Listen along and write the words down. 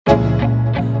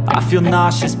I feel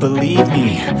nauseous, believe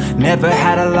me. Never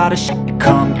had a lot of shit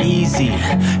come easy.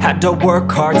 Had to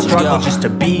work hard, struggle just to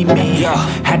be me.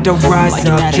 Had to rise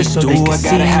up just so they could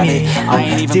see me.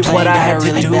 I did what I had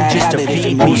to do just to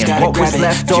feed me. And what was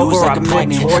left over I put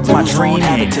towards my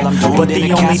dreaming. But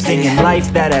the only thing in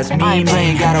life that has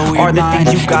meaning are the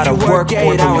things you gotta work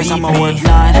for, believe me.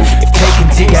 If taken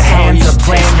to your hands a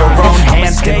plan, your own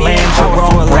hands can land your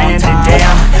own brand. And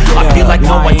damn, I feel like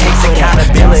no one takes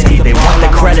accountability. They want the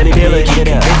credibility,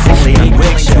 convincingly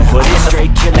unwilling to put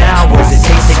in the hours it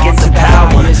takes to get some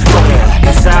power. Don't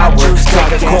get sour,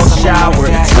 take a cold shower,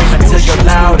 scream until you're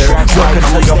louder, work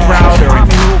until you're prouder,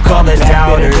 and call the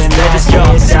doubters, they're just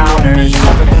young downers.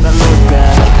 Never gonna look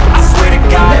back, I swear to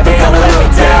God, never gonna let me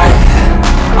down.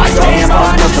 I stand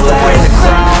on till I wear the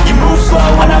crown. You move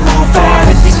slow and I move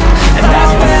fast, and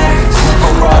that's facts.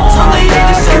 For all time, they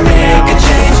deserve to make a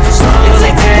change.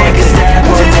 Slowly take a step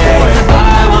today.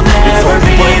 I will never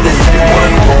be the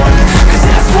same, 'cause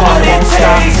that's what it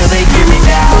takes. Till they hear me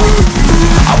now,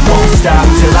 I won't stop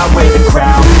till I wear the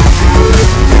crown.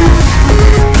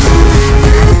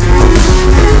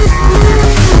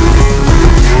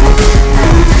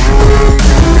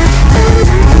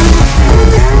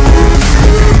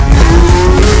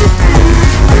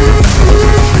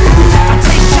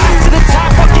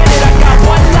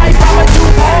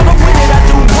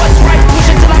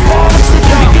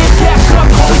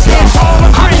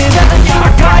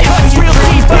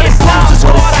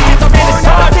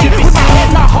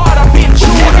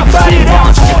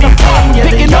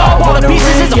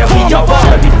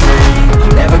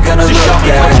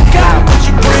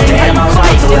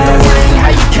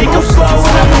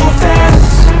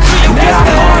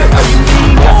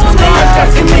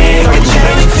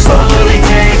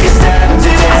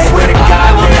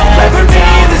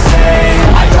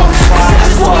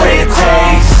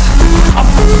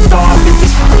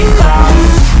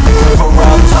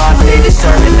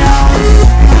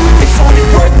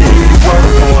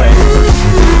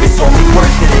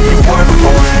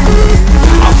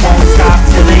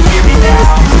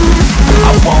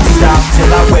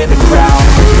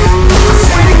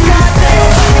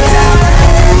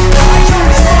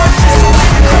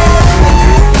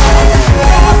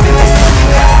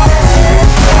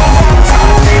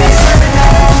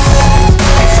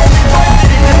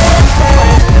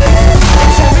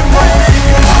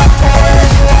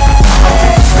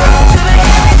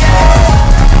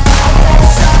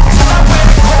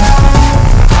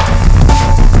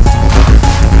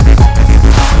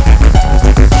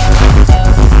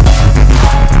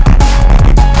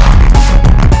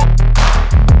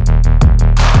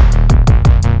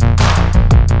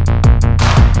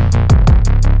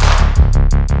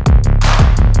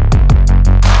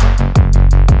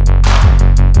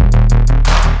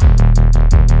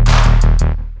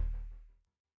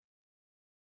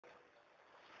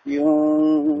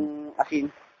 Yung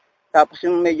asin. Tapos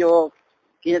yung medyo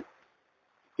kinat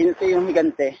yung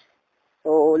higante.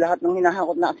 So lahat ng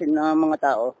hinahakot na asin ng mga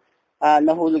tao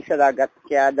nahulog sa dagat.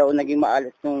 Kaya daw naging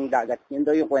maalat yung dagat. Yun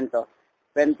daw yung kwento.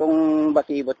 Kwentong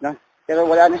batibot na. Pero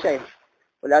wala na siya eh.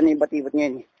 Wala na yung batibot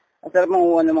ngayon eh. Ang sarap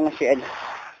manguha ng mga shell.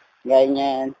 Gaya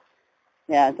niyan.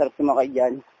 Yan, sarap sumakay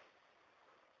dyan.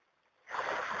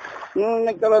 Nung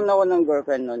nagkaroon ako ng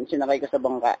girlfriend nun, sinakay ko sa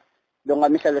bangka. Doon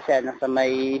kami sa Lucena, sa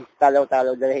may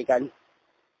Talaw-Talaw, Dalahican.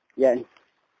 Yan.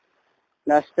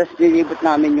 Tapos nilibot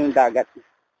namin yung dagat.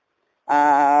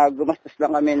 Gumastos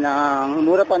lang kami ng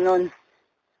mura pa noon.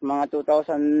 Mga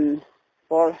 2004.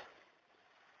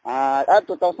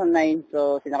 2009.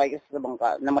 So, sinakay ko sa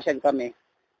bangka. Namasyal kami.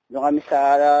 Doon kami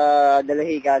sa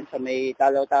Dalahican, sa may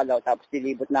Talaw-Talaw. Tapos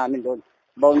nilibot namin doon.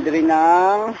 Boundary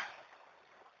ng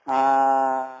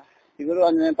siguro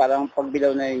ano yun, parang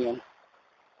pagbilaw na yun.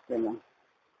 Yan lang.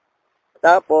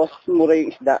 Tapos, mura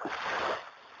yung isda.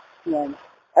 Yan.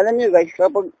 Alam niyo guys,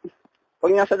 kapag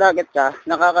nasa dagat ka,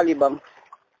 nakakalibang,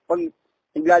 pag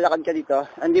naglalakad ka dito,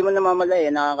 hindi mo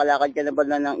namamalay, nakakalakad ka na ba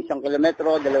ng 1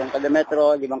 kilometro, 2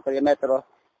 kilometro, 5 kilometro.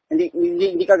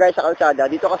 Hindi ka gaya sa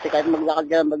kalsada. Dito kasi kahit maglakad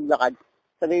ka na maglakad,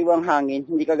 sariwang hangin,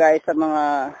 hindi ka gaya sa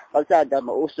mga kalsada,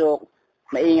 mausok,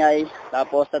 maingay,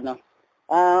 tapos ano.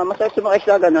 Masarap sumakay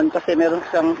sa ganun kasi meron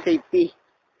siyang safety.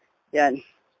 Yan.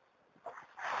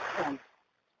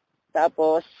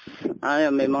 Tapos,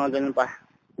 may mga ganun pa.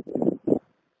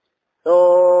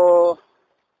 So,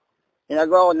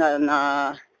 ginagawa ko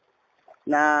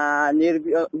na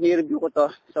nireview ko to.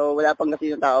 So, wala pang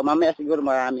kasi yung tao. Mamaya siguro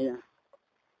marami na.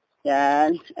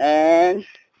 Yan. And,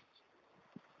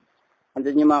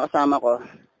 andun yung mga kasama ko.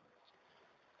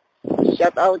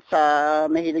 Shout out sa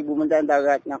mahilig bumunta ng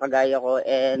dagat na kagaya ko.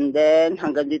 And then,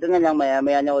 hanggang dito na lang. Maya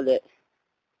na uli.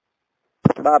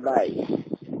 Bye-bye.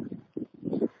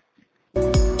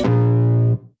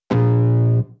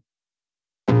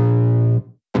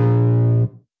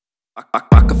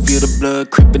 I can feel the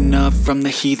blood creeping up from the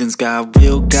heathens. Got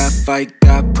will, got fight,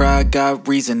 got pride, got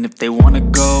reason. If they wanna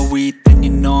go eat, then you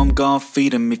know I'm gon'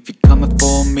 feed them. If you're coming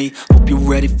for me, hope you're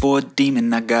ready for a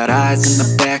demon. I got eyes in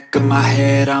the back of my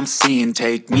head, I'm seeing.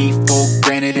 Take me for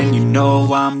granted and you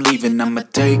know I'm leaving. I'ma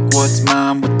take what's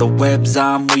mine with the webs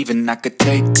I'm weaving. I could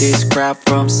take this crowd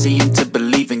from seeing to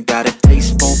believing. Got a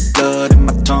taste for blood and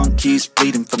my tongue keeps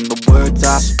bleeding. From the words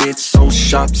I spit, so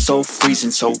sharp, so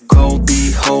freezing. So cold,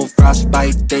 behold,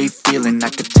 frostbite they feeling. I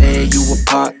could tear you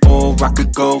apart or I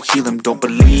could go heal them. Don't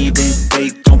believe in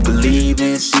fate, don't believe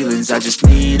in ceilings. I just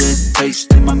need a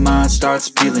taste and my mind starts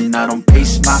peeling. I don't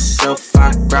pace myself,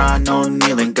 I grind on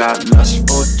kneeling. Got lust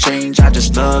for change, I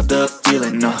just love the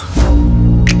feeling.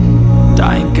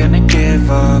 I ain't gonna give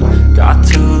up. Got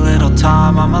too little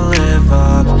time, I'ma live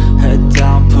up. Head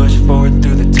down, push forward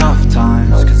through the tough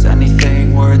times. Cause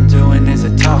anything worth doing is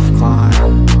a tough climb.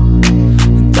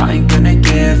 And I ain't gonna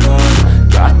give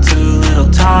up. Got too little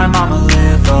time, I'ma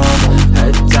live up.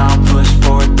 Head down, push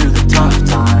forward through the tough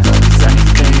times. Cause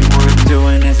anything worth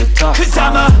doing is a tough climb. Cause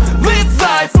I'ma live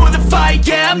life for the fight,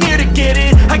 yeah, I'm here to get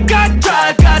it. I got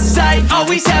drive, got sight,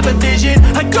 always have a vision.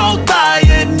 I go by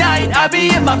at night, I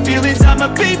be in my feelings. I'ma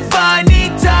be fine,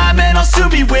 need time and I'll soon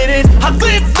be winning. I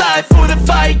live life for the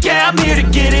fight, yeah, I'm here to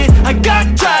get it. I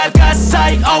got drive, got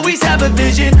sight, always have a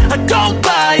vision. I go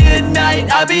by at night,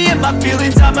 I be in my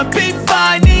feelings. I'ma be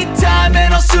fine, need time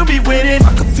and I'll soon be winning.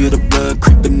 I can feel the blood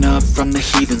creeping up from the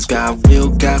heathens. Got will,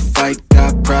 got fight,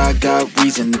 got pride, got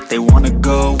reason. If they wanna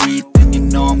go eat, then you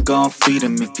know I'm gon' feed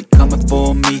them. If you're coming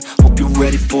for me, hope you're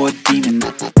ready for a demon.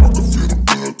 I can feel the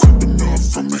blood creeping up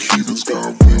from the heathens.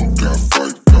 Got will, got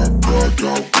fight, got pride,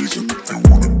 got reason. If they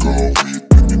wanna go eat,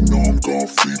 then you know I'm gon'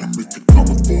 feed them. If you're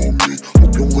coming for me,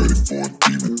 hope you're ready for a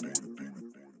demon.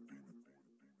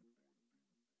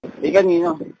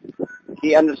 Kanino?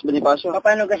 Si Andres Bonifacio.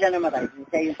 Paano ka siya namatay?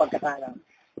 Siya yung pagkakalam.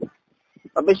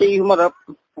 Sabi siya yung humarap.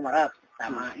 Humarap.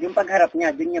 Tama. Yung pagharap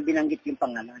niya, doon niya binanggit yung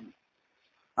pangalan.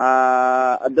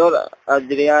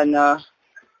 Adriana,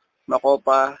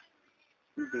 Macopa.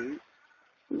 Hindi.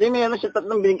 Hindi, may ano siya,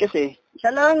 tatlong binigkas eh.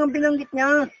 Isa lang ang binanggit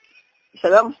niya.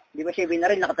 Isa lang? Di ba siya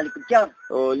binaril? Nakatalikod siya.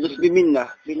 O, Luz Biminda.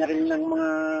 Binaril ng mga...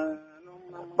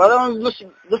 Parang Luz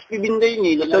Biminda yun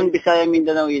eh. Luzon, Visaya,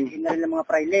 Mindanao yun. Binaril ng mga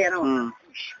praile, ano?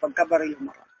 Pagkabaril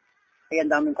mo. Kaya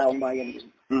ang daming taong bayan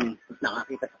doon.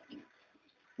 Nakakita sa kanya.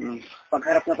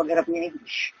 Pagharap niya eh.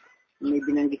 May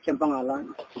binanggit siyang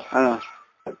pangalan. Ano?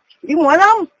 Hindi mo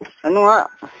alam! Ano nga?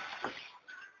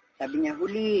 Sabi niya,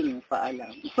 huling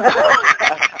paalam.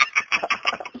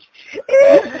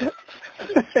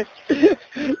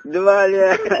 Dumali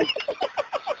na.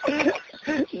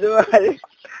 Dumali.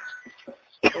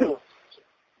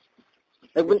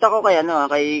 Nagpunta ko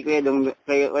kay Kuya Dong,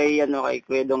 kay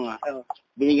Kuya Dong ah.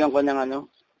 Binigyan ko ng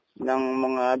ng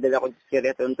mga dala ko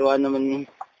tsire. Tuntuan naman ni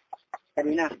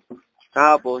kanina.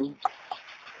 Kahapon.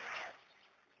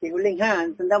 Si Huling ha,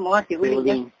 tanda mo ha, si Huling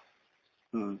yan.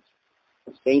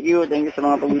 Thank you sa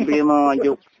mga pagbibigay mga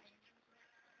joke.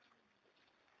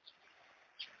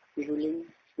 Si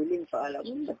Huling paalam.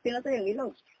 Ba't pinatay ang ilaw?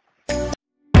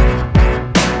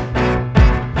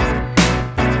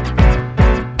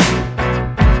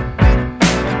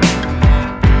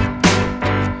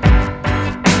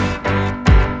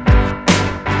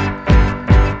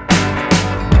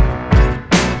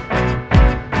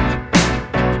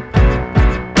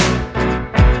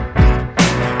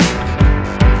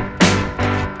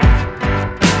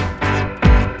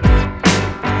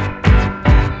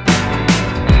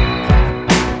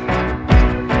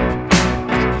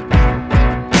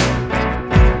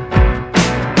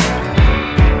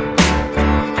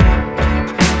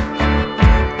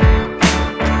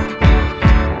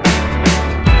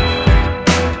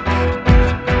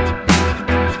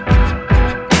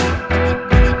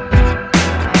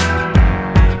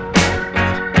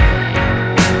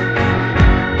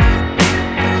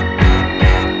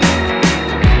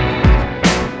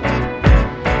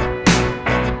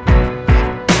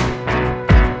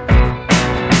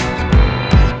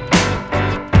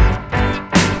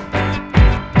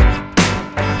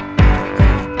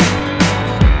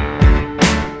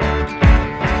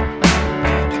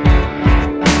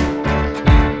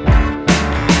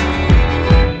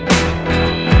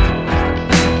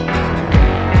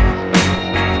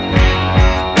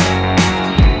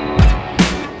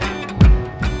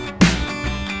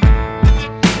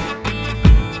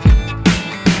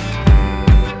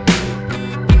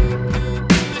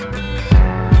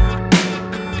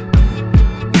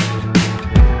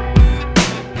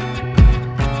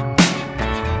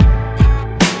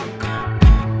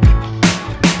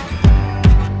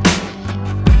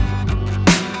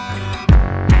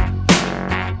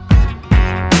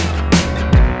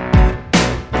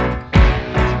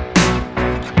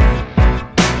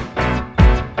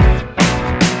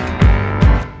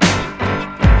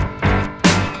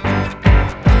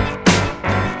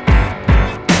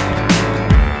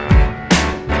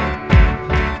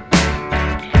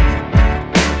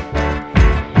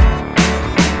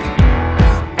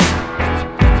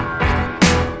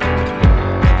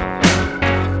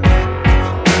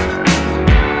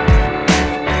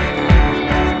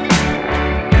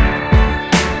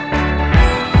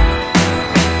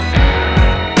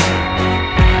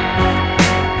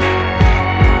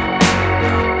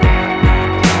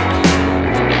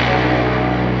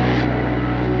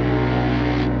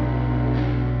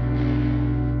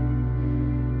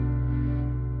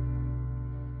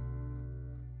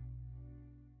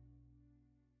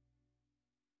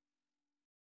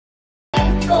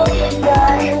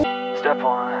 Step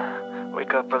 1,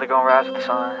 wake up early, gonna rise with the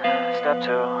sun. Step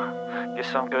 2, get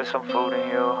some good, some food in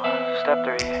you. Step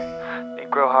 3,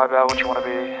 think real hard about what you wanna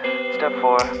be. Step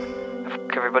 4,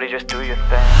 fuck everybody, just do your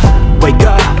thing. Wake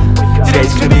up,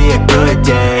 today's gonna be a good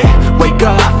day. Wake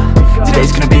up,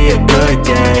 today's gonna be a good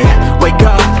day. Wake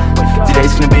up,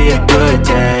 today's gonna be a good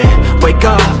day. Wake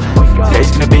up,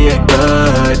 today's gonna be a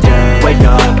good day. Wake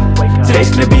up,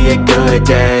 today's gonna be a good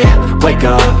day. Wake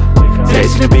up,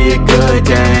 today's gonna be a good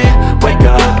day. Wake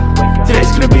up,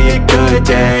 today's gonna be a good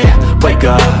day. Wake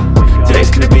up,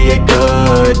 today's gonna be a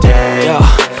good day. Yo,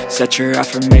 set your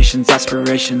affirmations,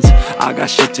 aspirations. I got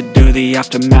shit to do, the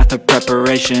aftermath of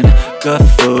preparation. Good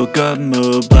food, good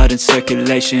mood, blood in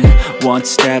circulation. One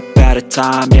step at a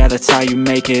time, yeah, that's how you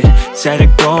make it. Set a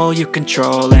goal you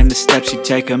control and the steps you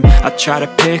take them. I try to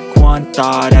pick one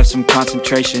thought, have some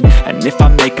concentration. And if I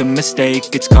make a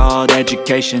mistake, it's called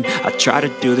education. I try to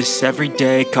do this every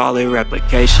day, call it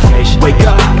replication. Wake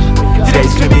up,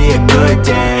 today's gonna be a good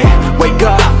day. Wake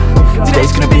up,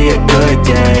 today's gonna be a good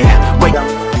day. Wake up.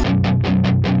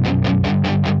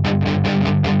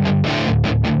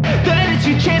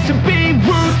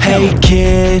 Hey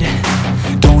kid,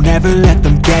 don't ever let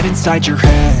them get inside your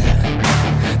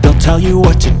head. They'll tell you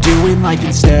what to do in life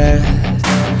instead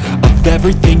of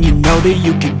everything you know that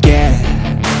you could get.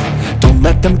 Don't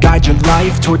let them guide your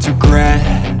life towards regret.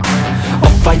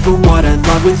 I'll fight for what I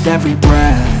love with every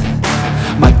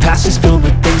breath. My past is filled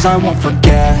with things I won't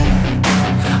forget.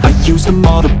 I use them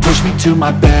all to push me to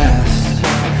my best.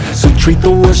 So treat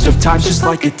the worst of times just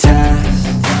like a test.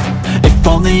 If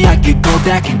only I could go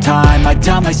back in time, I'd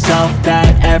tell myself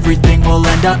that everything will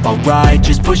end up alright.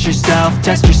 Just push yourself,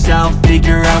 test yourself,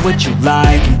 figure out what you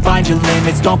like, and find your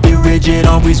limits, don't be rigid,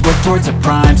 always work towards a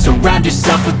prime. Surround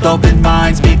yourself with open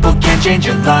minds, people can change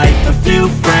your life. A few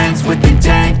friends with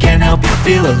intent can help you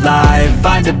feel alive.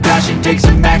 Find a passion, take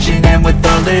some action, and with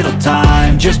a little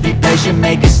time, just be patient,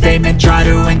 make a statement, try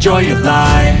to enjoy your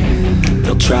life.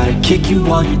 They'll try to kick you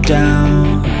while you're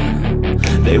down.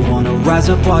 They wanna rise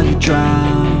up while you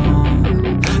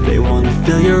drown. They wanna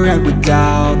fill your head with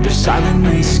doubt. They're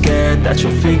silently scared that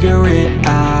you'll figure it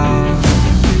out.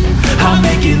 I'll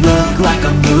make it look like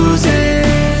I'm losing,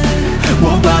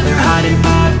 won't bother hiding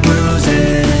my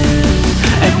bruises.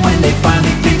 And when they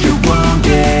finally think you're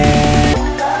wounded,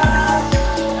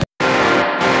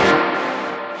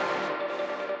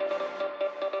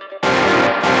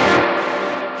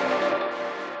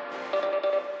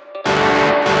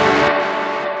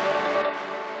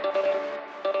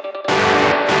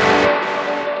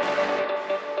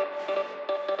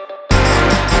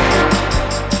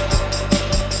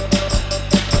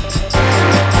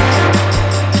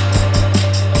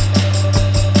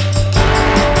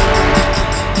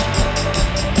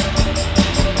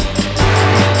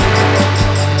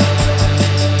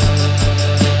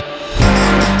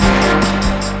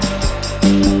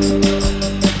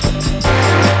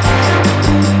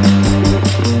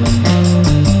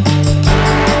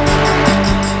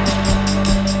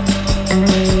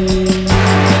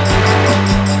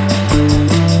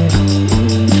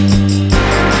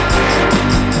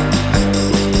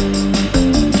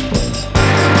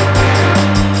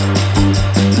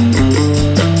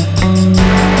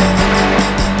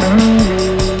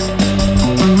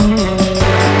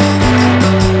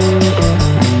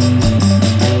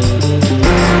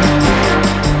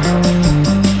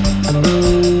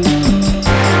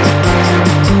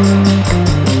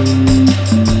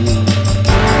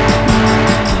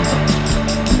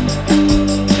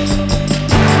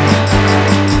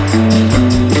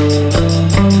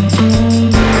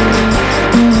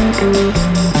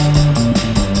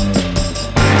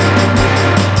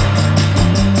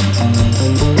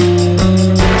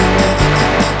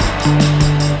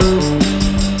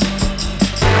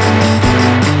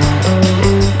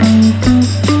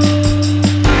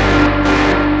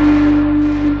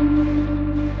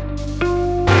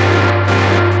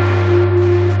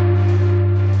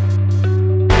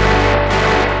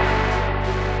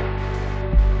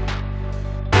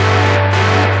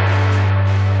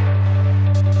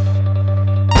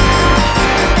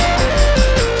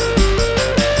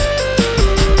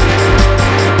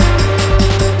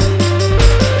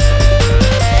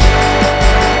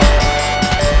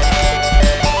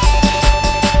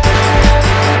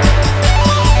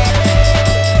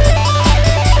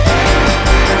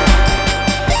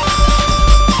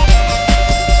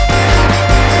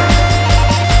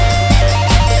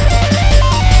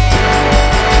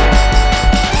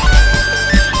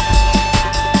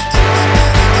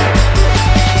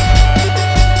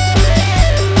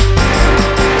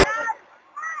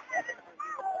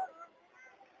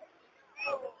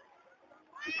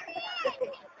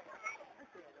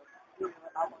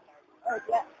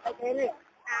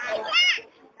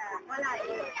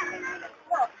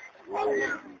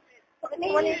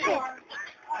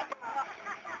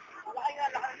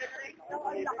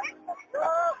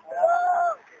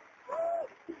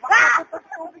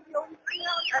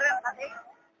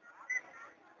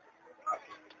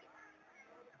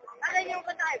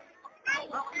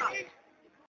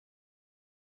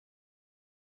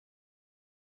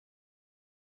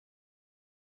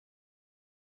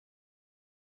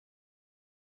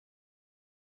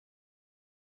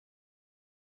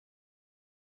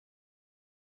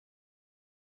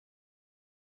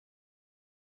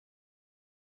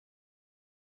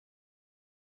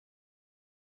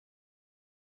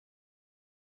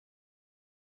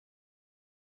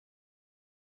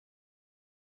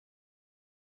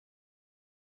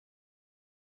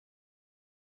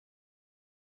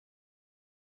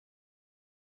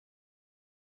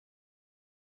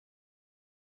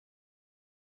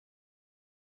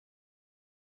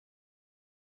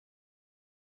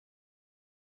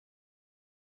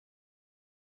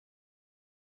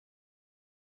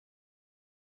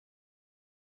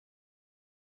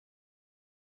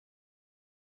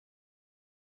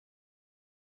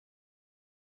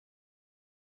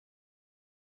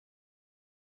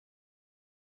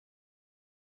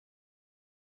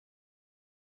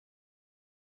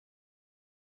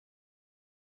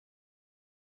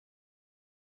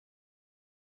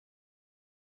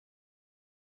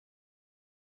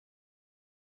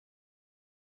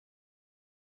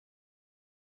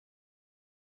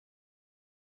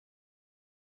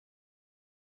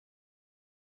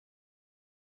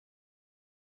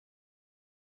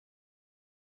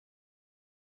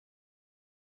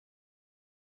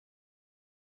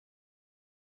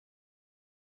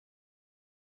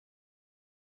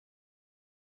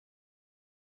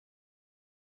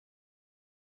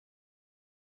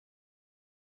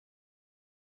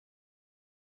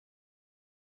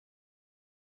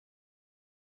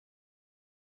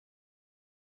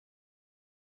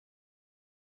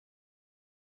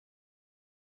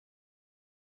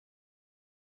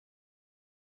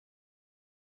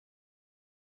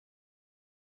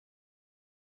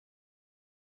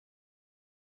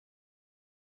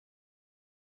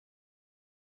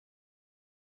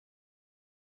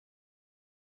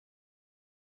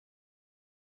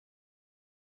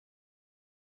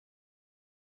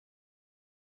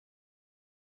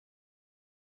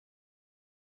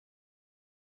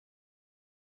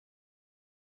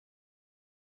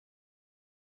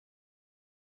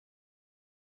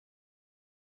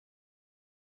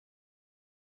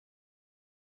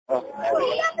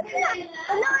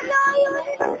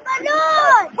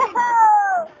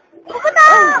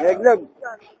 Naglag.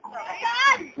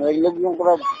 Naglag yung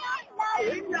crab.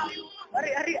 Ari.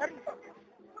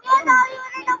 Layo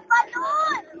rin ang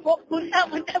balon! Punta.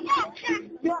 Layo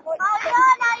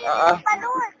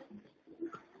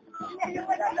ng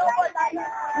balon!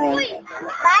 Uy!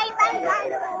 Bye, balon!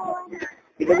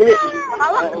 Kita guli.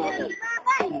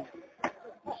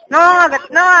 Nangangagat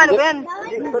na, ano ba yan?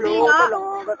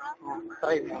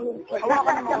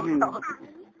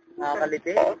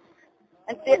 Nakakaliti.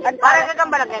 Parang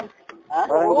kagambalagyan.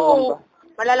 Ha? Parang gumamba.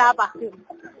 Malala pa.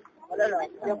 Wala.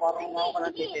 Yung parang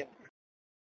nakakalatit.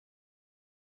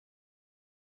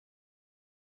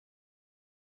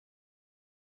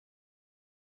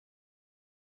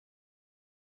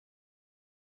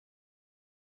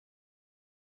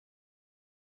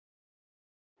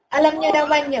 Alam niyo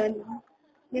naman yun.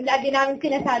 Yung lagi namin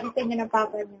sinasabi sa inyo ng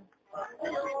papa niyo.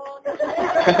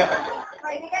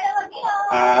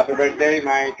 Happy birthday,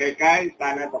 my Kai.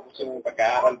 Sana tapos yung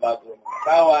pag-aaral bago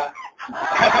mag-asawa.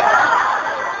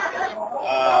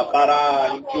 Para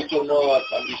yung future mo at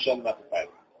ambition matupad.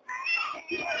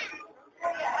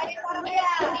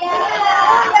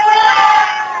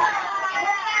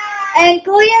 And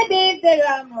Kuya Dave De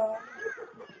Ramos.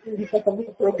 Hindi pa kami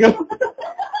sa program.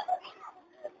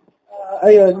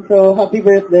 Ayun, so happy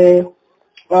birthday.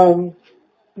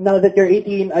 Now that you're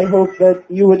 18, I hope that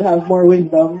you would have more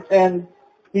wisdom and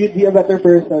you'd be a better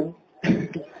person.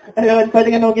 Ayun, pwede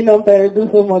ka naman kinompare, do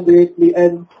so moderately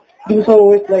and do so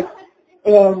with like,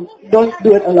 don't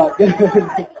do it a lot.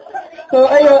 So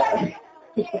ayun.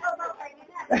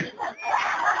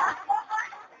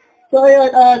 So ayun,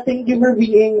 thank you for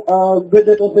being a good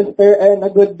little sister and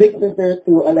a good big sister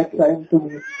to Alexa and to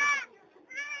me.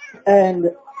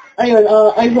 And ayun,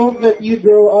 I hope that you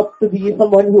grow up to be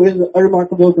someone who is a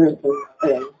remarkable person.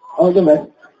 Ayun, all the best.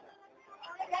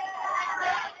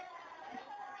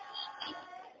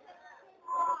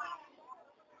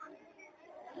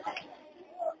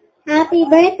 Happy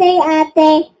birthday,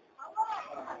 ate.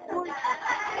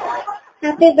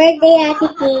 Happy birthday, Ate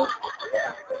Kate.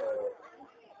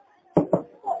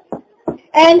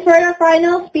 And for our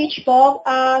final speech po,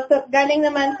 so galing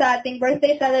naman sa ating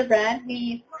birthday celebrant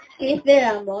ni Keith De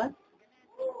Ramos.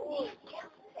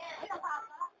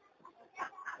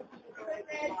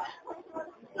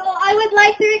 So I would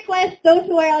like to request those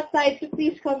who are outside to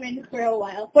please come in for a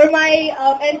while. For my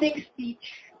ending speech,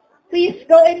 please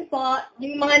go in po,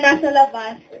 yung mga nasa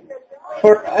labas.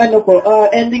 For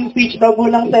ending speech daw po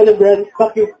ng celebrant,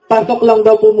 pasok lang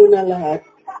daw po muna lahat.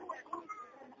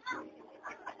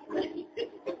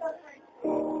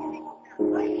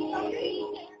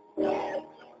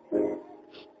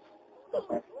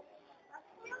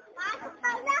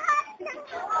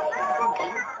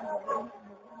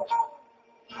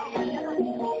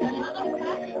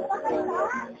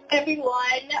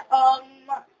 Everyone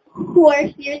who are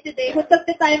here today, who took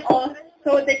the time off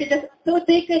so they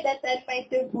could attend my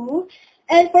debut,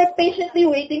 and for patiently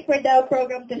waiting for the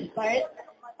program to start.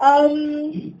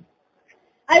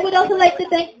 I would also like to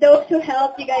thank those who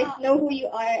helped. You guys know who you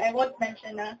are. I won't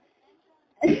mention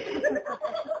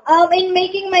in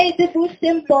making my debut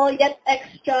simple yet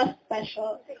extra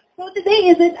special. So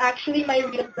today isn't actually my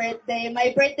real birthday.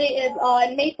 My birthday is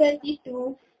on May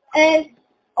 22, and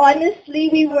honestly,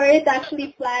 we weren't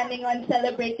actually planning on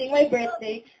celebrating my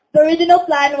birthday. The original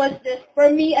plan was just for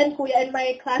me and Kuya and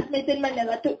my classmates in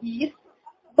Manila to eat.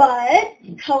 But,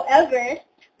 however,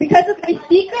 because of my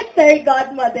secret fairy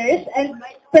godmothers and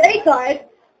my fairy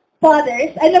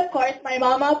godfathers, and of course my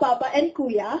mama, papa, and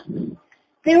Kuya,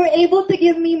 they were able to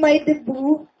give me my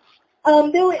debut.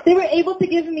 They were able to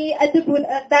give me a debut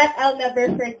that I'll never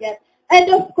forget. And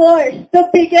of course, the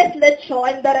biggest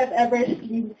lechon that I've ever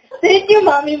seen. Thank you,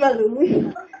 Mommy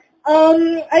Malu.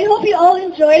 I hope you all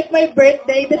enjoyed my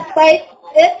birthday despite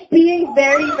it being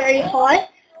very, very hot.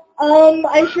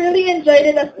 I surely enjoyed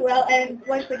it as well. And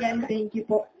once again, thank you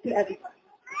to everyone.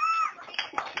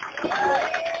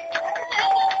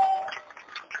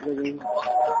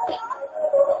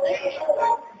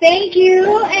 Thank you,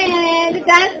 and the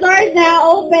dance floor is now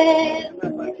open.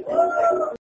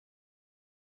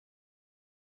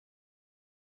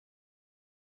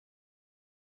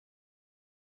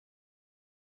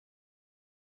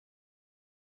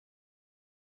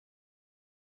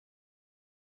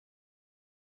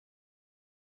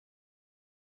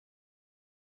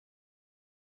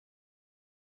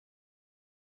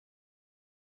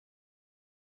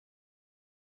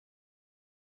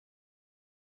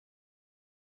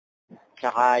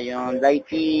 Tsaka yung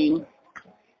lighting.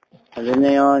 Ano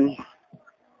na yun.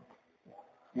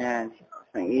 Yan.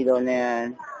 Ang ilaw na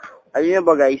yan. Alam niyo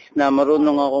ba guys, na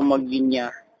marunong ako mag-ginya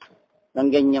ng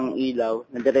ganyang ilaw,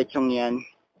 na diretsong yan.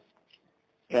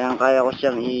 Kaya kaya ko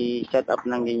siyang i-set up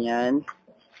ng ganyan.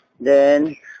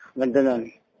 Then, ganda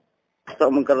nun. Gusto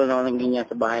ko magkaroon ako ng ganyan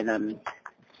sa bahay namin.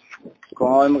 Kung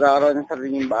ako magkakaroon ng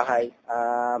sariling bahay,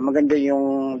 maganda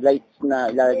yung lights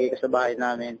na ilalagay ko sa bahay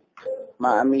namin.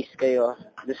 Ma-amaze kayo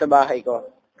doon sa bahay ko.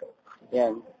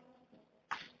 Yan.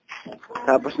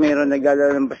 Tapos mayroon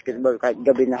naglalaro ng basketball kahit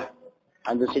gabi na.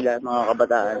 Andun sila, mga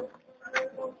kabataan.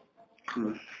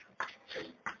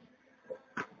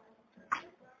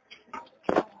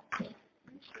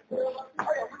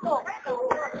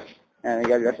 Yan,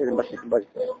 naglalaro sila ng basketball.